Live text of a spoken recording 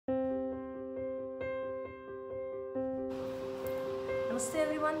Namaste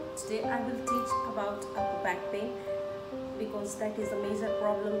everyone. Today I will teach about upper back pain because that is a major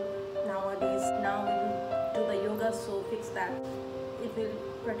problem nowadays. Now we will do the yoga, so fix that. It will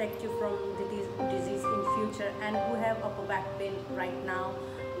protect you from disease in future. And who have upper back pain right now,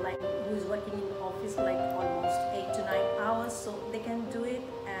 like who is working in office like almost 8 to 9 hours, so they can do it.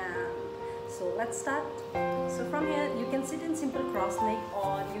 And so let's start. So from here you can sit in simple cross leg,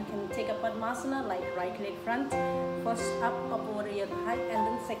 or you can take a Padmasana like right leg front, first up over your thigh, and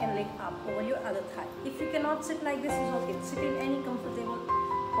then second leg up over your other thigh. If you cannot sit like this, is okay. Sit in any comfortable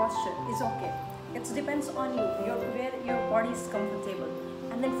posture is okay. It depends on you, where your body is comfortable.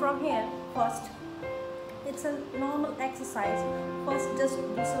 And then from here, first it's a normal exercise. First just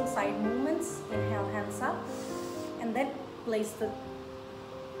do some side movements. Inhale, hands up, and then place the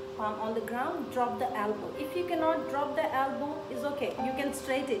palm on the ground, drop the elbow. If you cannot drop the elbow, is okay. You can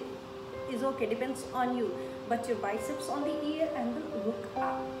straight it, is okay, depends on you. But your biceps on the ear, and then look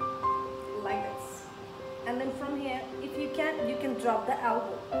up like this. And then from here, if you can drop the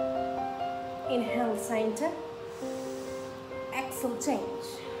elbow. Inhale, center, exhale, change.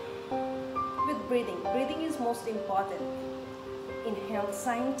 With breathing is most important. Inhale,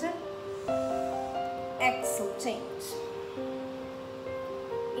 center, exhale, change.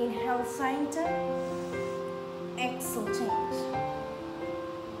 Inhale, center, exhale, change.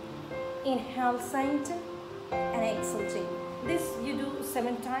 Inhale, center, and exhale, change. This you do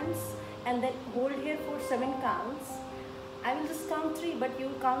 7 times, and then hold here for 7 counts. I will just count 3, but you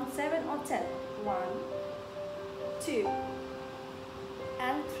count 7 or 10. 1, 2,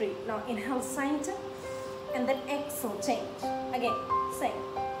 and 3. Now inhale, center, and then exhale, change. Again, same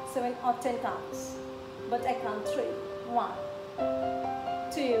 7 or 10 counts, but I count 3. 1,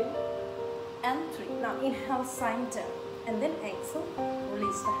 2, and 3. Now inhale, center, and then exhale,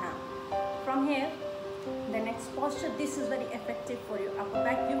 release the hand. From here, the next posture, this is very effective for your upper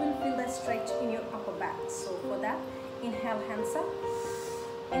back. You will feel the stretch in your upper back. So for that, inhale, hands up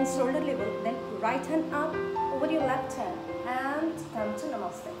in shoulder level, then right hand up over your left hand and come to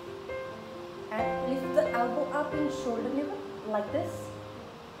Namaste. And lift the elbow up in shoulder level like this,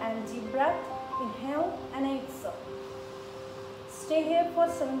 and deep breath, inhale and exhale. Stay here for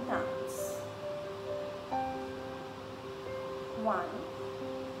 7 counts. 1,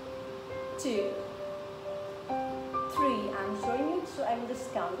 2, 3. I'm showing you, so I will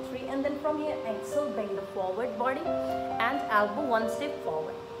just count 3, and then from here exhale, bend the forward body and elbow 1 step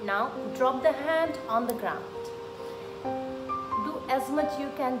forward. Now drop the hand on the ground. Do as much you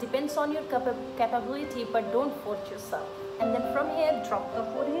can, depends on your capability, but don't force yourself. And then from here, drop the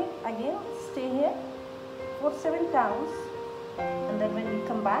foot here again, stay here for 7 counts. And then when you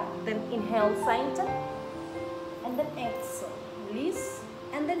come back, then inhale, center, and then exhale, release,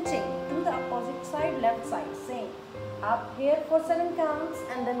 and then change to the opposite side, left side, same. Up here for 7 counts,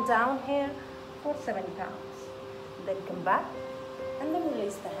 and then down here for 7 counts. Then come back, and then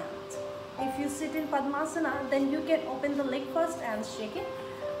release the hand. If you sit in Padmasana, then you can open the leg first and shake it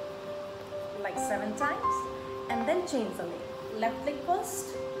like 7 times, and then change the leg. Left leg first,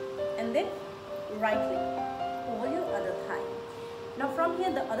 and then right leg over your other thigh. Now from here,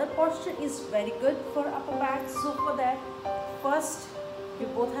 the other posture is very good for upper back. So for that, first you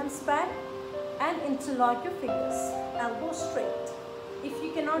both hands back and interlock your fingers, elbow straight. If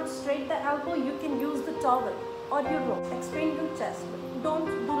you cannot straight the elbow, you can use the towel or your rope. Expand your chest. Don't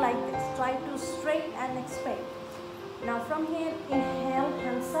do like this. Try to straight and expand. Now from here, inhale,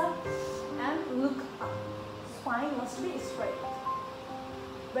 hands up and look up. Spine must be straight.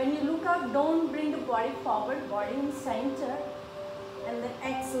 When you look up, don't bring the body forward, body in center, and then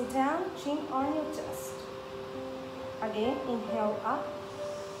exhale down, chin on your chest. Again, inhale up,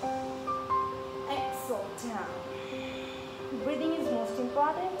 exhale down. Breathing is most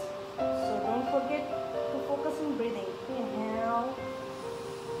important, so don't forget to focus on breathing. Inhale,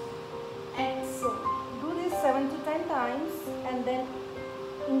 exhale. Do this 7 to 10 times, and then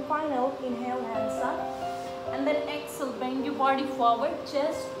in final, inhale, hands up, and then exhale, bend your body forward,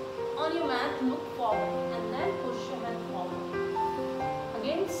 chest on your mat, look forward, and then push your head forward.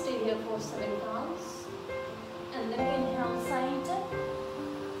 Again, stay here for 7 counts, and then inhale, center,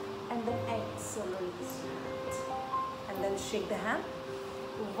 and then exhale, release your hand, and then shake the hand.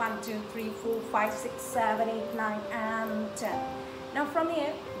 1, 2, 3, 4, 5, 6, 7, 8, 9, and 10. Now from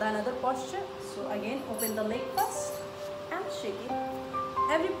here, the another posture. So again, open the leg first and shake it.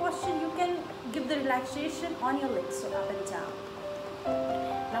 Every posture you can give the relaxation on your legs, so up and down.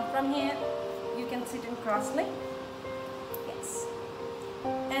 Now from here, you can sit in cross leg. Yes.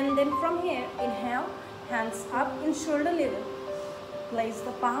 And then from here, inhale, hands up in shoulder level. Place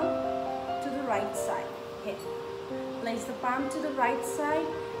the palm to the right side. Here. Place the palm to the right side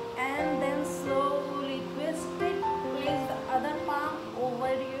and then slowly twist it. Place the other palm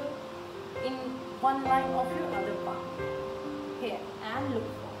over you in one line of your other palm. Here and look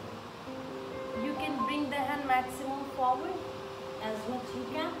forward. You can bring the hand maximum forward as much you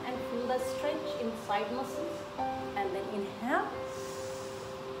can and feel the stretch in side muscles. And then inhale.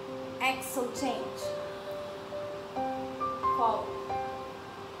 Exhale, change. Forward.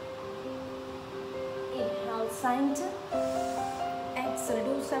 Inhale, center. Exhale,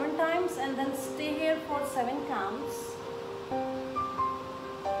 do 7 times and then stay here for 7 counts.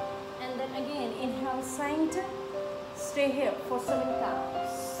 And then again, inhale, center. Stay here for 7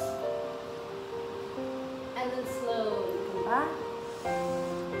 counts. And then slowly come back.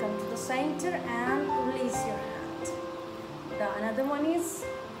 Come to the center and release your hand. Another one is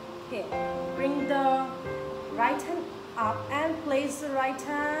here. Bring the right hand up and place the right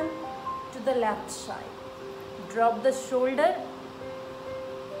hand to the left side. Drop the shoulder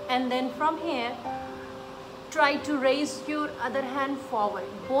and then from here try to raise your other hand forward.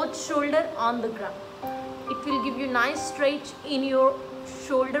 Both shoulder on the ground. It will give you nice stretch in your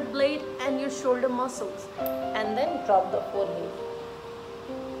shoulder blade and your shoulder muscles. And then drop the forehead.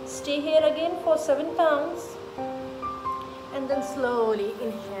 Stay here again for 7 counts. And then slowly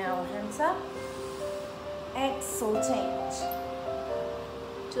inhale, hands up. Exhale, change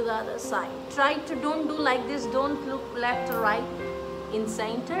to the other side. Try to don't do like this. Don't look left or right. In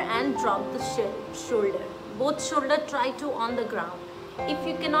center and drop the shoulder. Both shoulder try to on the ground. If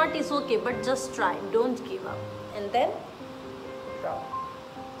you cannot, it's okay, but just try. Don't give up. And then drop.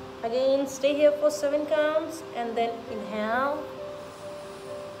 Again, stay here for 7 counts and then inhale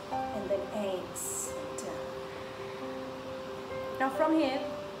and then exhale. Now from here,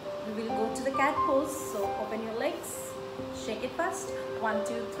 we will go to the cat pose. So open your legs, shake it fast. 1,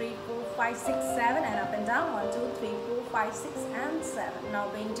 2, 3, 4, 5, 6, 7 and up and down. 1, 2, 3, 4, 5, 6 and 7. Now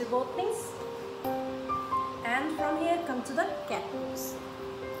bend to both knees. And from here, come to the cat pose.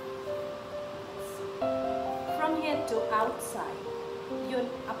 From here to outside. Your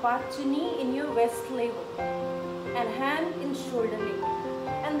apart your knee in your waist level and hand in shoulder level.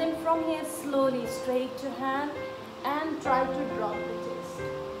 And then from here slowly straight your hand and try to drop the chest.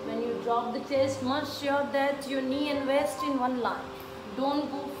 When you drop the chest, make sure that your knee and waist in one line. Don't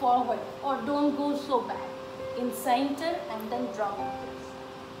go forward or don't go so back. In center and then drop the chest.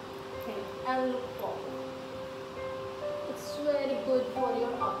 Okay, and look forward. It's very good for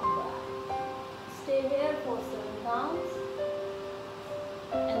your upper back. Stay here for 7 counts.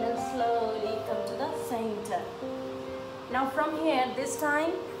 And then slowly come to the center. Now from here, this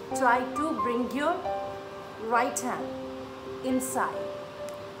time try to bring your right hand inside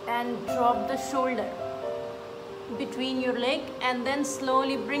and drop the shoulder between your leg and then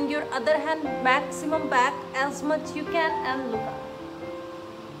slowly bring your other hand maximum back as much you can and look up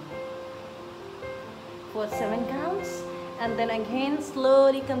for 7 counts. And then again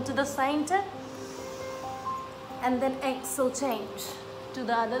slowly come to the center and then exhale, change to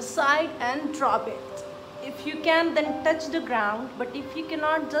the other side and drop it. If you can, then touch the ground, but if you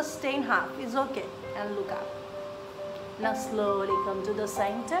cannot, just stay in half, it's okay, and look up. Now slowly come to the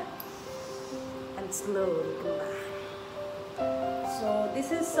center and slowly come back. So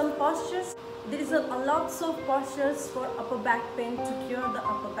this is some postures. There is a lots of postures for upper back pain to cure the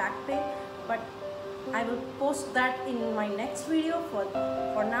upper back pain, but I will post that in my next video.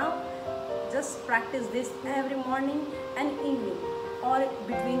 For now, just practice this every morning and evening or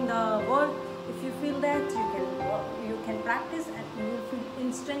between the work. If you feel that, you can practice and you will feel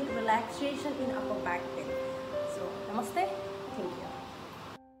instant relaxation in upper back pain. So namaste, thank you.